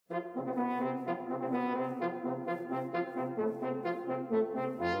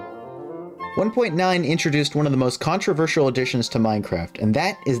1.9 introduced one of the most controversial additions to Minecraft, and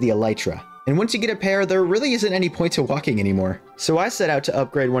that is the elytra. And once you get a pair, there really isn't any point to walking anymore. So I set out to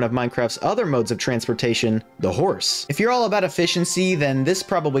upgrade one of Minecraft's other modes of transportation, the horse. If you're all about efficiency, then this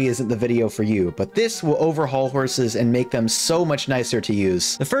probably isn't the video for you, but this will overhaul horses and make them so much nicer to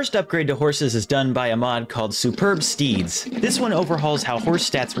use. The first upgrade to horses is done by a mod called Superb Steeds. This one overhauls how horse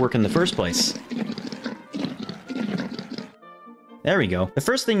stats work in the first place. There we go. The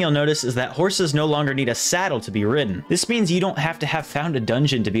first thing you'll notice is that horses no longer need a saddle to be ridden. This means you don't have to have found a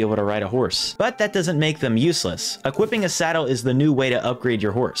dungeon to be able to ride a horse. But that doesn't make them useless. Equipping a saddle is the new way to upgrade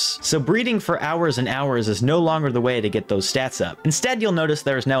your horse. So breeding for hours and hours is no longer the way to get those stats up. Instead, you'll notice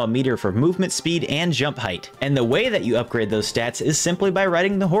there is now a meter for movement speed and jump height. And the way that you upgrade those stats is simply by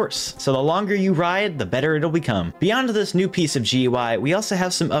riding the horse. So the longer you ride, the better it'll become. Beyond this new piece of GUI, we also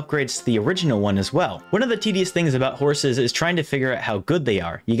have some upgrades to the original one as well. One of the tedious things about horses is trying to figure out how good they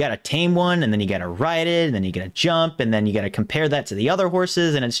are. You gotta tame one, and then you gotta ride it, and then you gotta jump, and then you gotta compare that to the other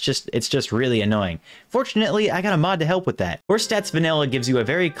horses, and it's just really annoying. Fortunately, I got a mod to help with that. Horse Stats Vanilla gives you a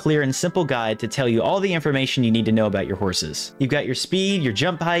very clear and simple guide to tell you all the information you need to know about your horses. You've got your speed, your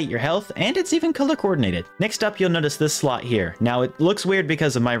jump height, your health, and it's even color coordinated. Next up, you'll notice this slot here. Now, it looks weird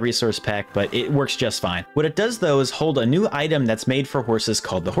because of my resource pack, but it works just fine. What it does, though, is hold a new item that's made for horses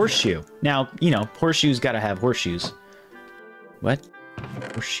called the Horseshoe. Now, you know, horseshoes gotta have horseshoes. What?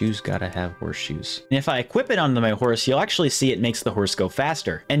 Horseshoes gotta have horseshoes. And if I equip it onto my horse, you'll actually see it makes the horse go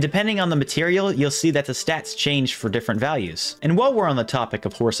faster. And depending on the material, you'll see that the stats change for different values. And while we're on the topic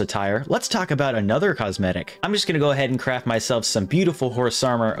of horse attire, let's talk about another cosmetic. I'm just gonna go ahead and craft myself some beautiful horse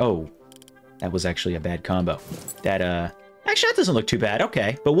armor. Oh, that was actually a bad combo. Actually, that doesn't look too bad,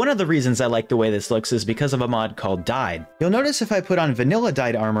 okay. But one of the reasons I like the way this looks is because of a mod called Dyed. You'll notice if I put on vanilla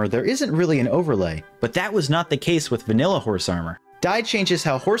dyed armor, there isn't really an overlay. But that was not the case with vanilla horse armor. Dye changes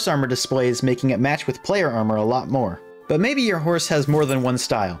how horse armor displays, making it match with player armor a lot more. But maybe your horse has more than one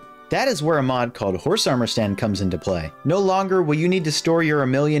style. That is where a mod called Horse Armor Stand comes into play. No longer will you need to store your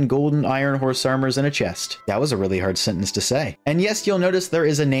 1,000,000 golden iron horse armors in a chest. That was a really hard sentence to say. And yes, you'll notice there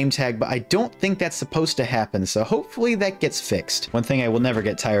is a name tag, but I don't think that's supposed to happen, so hopefully that gets fixed. One thing I will never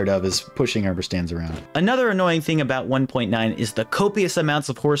get tired of is pushing armor stands around. Another annoying thing about 1.9 is the copious amounts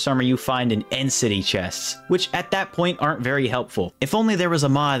of horse armor you find in end city chests, which at that point aren't very helpful. If only there was a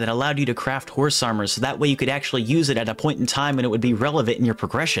mod that allowed you to craft horse armor so that way you could actually use it at a point in time when it would be relevant in your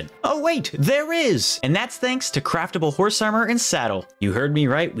progression. Oh wait, there is! And that's thanks to Craftable horse armor and saddle. You heard me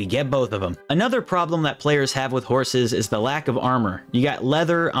right, we get both of them. Another problem that players have with horses is the lack of armor. You got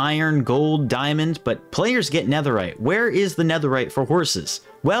leather, iron, gold, diamond, but players get netherite. Where is the netherite for horses?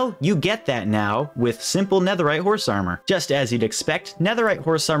 Well, you get that now with simple netherite horse armor. Just as you'd expect, netherite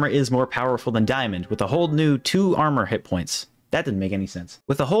horse armor is more powerful than diamond, with a whole new 2 armor hit points. That didn't make any sense.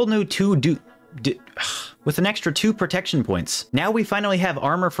 With a whole new with an extra 2 protection points. Now we finally have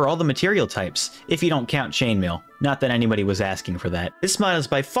armor for all the material types, if you don't count chainmail. Not that anybody was asking for that. This mod is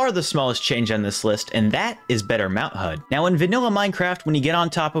by far the smallest change on this list, and that is better Mount HUD. Now in vanilla Minecraft, when you get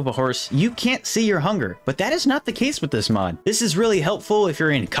on top of a horse, you can't see your hunger, but that is not the case with this mod. This is really helpful if you're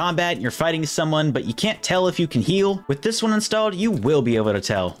in combat and you're fighting someone, but you can't tell if you can heal. With this one installed, you will be able to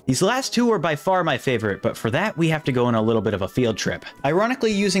tell. These last 2 are by far my favorite, but for that, we have to go on a little bit of a field trip.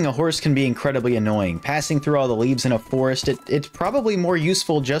 Ironically, using a horse can be incredibly annoying. Passing through all the leaves in a forest, it's probably more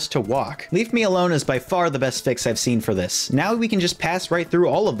useful just to walk. Leave Me Alone is by far the best fix I've seen for this. Now we can just pass right through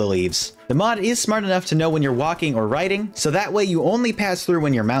all of the leaves. The mod is smart enough to know when you're walking or riding, so that way you only pass through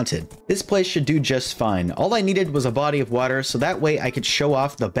when you're mounted. This place should do just fine. All I needed was a body of water, so that way I could show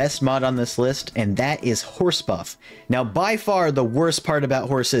off the best mod on this list, and that is HorseBuff. Now by far the worst part about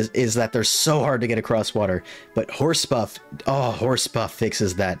horses is that they're so hard to get across water, but HorseBuff, oh, HorseBuff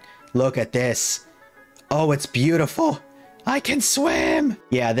fixes that. Look at this. Oh, it's beautiful. I can swim!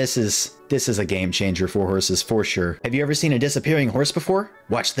 Yeah, this is a game changer for horses for sure. Have you ever seen a disappearing horse before?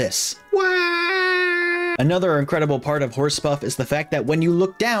 Watch this. Wah! Another incredible part of HorseBuff is the fact that when you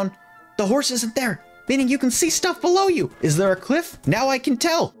look down, the horse isn't there, meaning you can see stuff below you. Is there a cliff? Now I can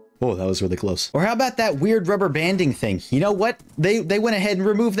tell. Oh, that was really close. Or how about that weird rubber banding thing? You know what? They went ahead and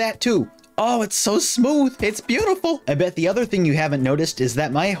removed that too. Oh, it's so smooth. It's beautiful. I bet the other thing you haven't noticed is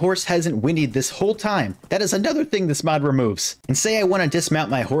that my horse hasn't whinnied this whole time. That is another thing this mod removes. And say I want to dismount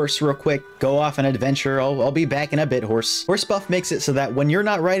my horse real quick, go off an adventure, I'll be back in a bit, horse. HorseBuff makes it so that when you're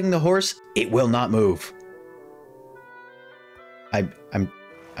not riding the horse, it will not move.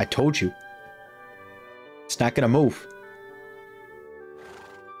 I told you. It's not gonna move.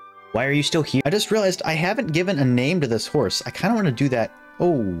 Why are you still here? I just realized I haven't given a name to this horse. I kind of want to do that.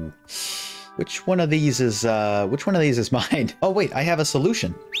 Oh, which one of these is mine? Oh wait, I have a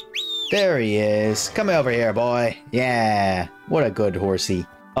solution. There he is. Come over here, boy. Yeah, what a good horsey.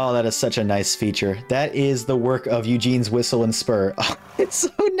 Oh, that is such a nice feature. That is the work of Eugene's whistle and spur. Oh, it's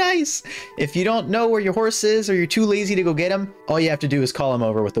so nice. If you don't know where your horse is or you're too lazy to go get him, all you have to do is call him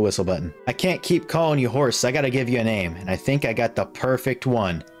over with the whistle button. I can't keep calling you horse. I gotta give you a name, and I think I got the perfect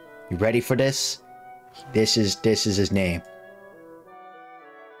one. You ready for this? This is his name.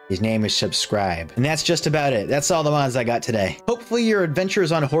 His name is Subscribe. And that's just about it. That's all the mods I got today. Hopefully your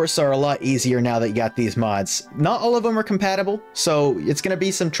adventures on horse are a lot easier now that you got these mods. Not all of them are compatible, so it's gonna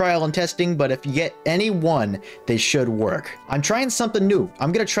be some trial and testing, but if you get any one, they should work. I'm trying something new.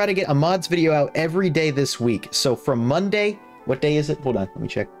 I'm gonna try to get a mods video out every day this week. So from Monday, what day is it? Hold on, let me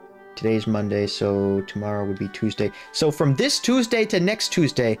check. Today's Monday, so tomorrow would be Tuesday. So from this Tuesday to next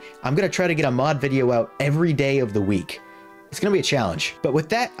Tuesday, I'm gonna try to get a mod video out every day of the week. It's gonna be a challenge. But with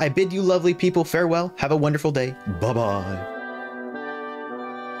that, I bid you lovely people farewell. Have a wonderful day. Bye-bye.